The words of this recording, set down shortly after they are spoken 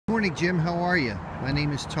morning, Jim. How are you? My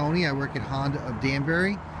name is Tony. I work at Honda of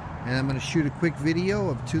Danbury, and I'm going to shoot a quick video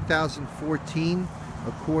of 2014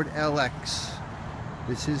 Accord LX.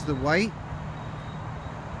 This is the white.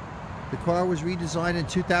 The car was redesigned in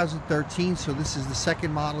 2013, so this is the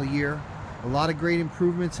second model year. A lot of great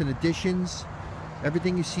improvements and additions.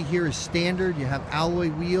 Everything you see here is standard. You have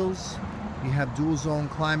alloy wheels. You have dual zone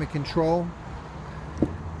climate control.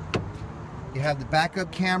 You have the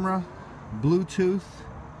backup camera, Bluetooth,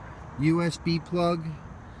 USB plug,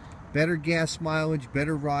 better gas mileage,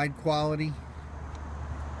 better ride quality.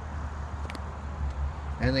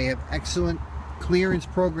 And they have excellent clearance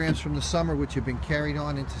programs from the summer which have been carried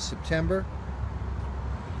on into September.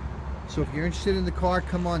 So if you're interested in the car,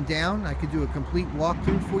 come on down. I could do a complete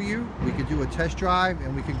walkthrough for you. We could do a test drive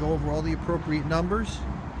and we could go over all the appropriate numbers.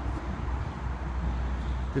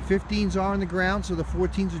 The 15s are on the ground, so the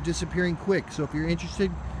 14s are disappearing quick. So if you're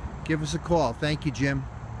interested, give us a call. Thank you, Jim.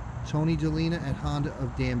 Tony Delina at Honda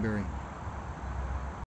of Danbury.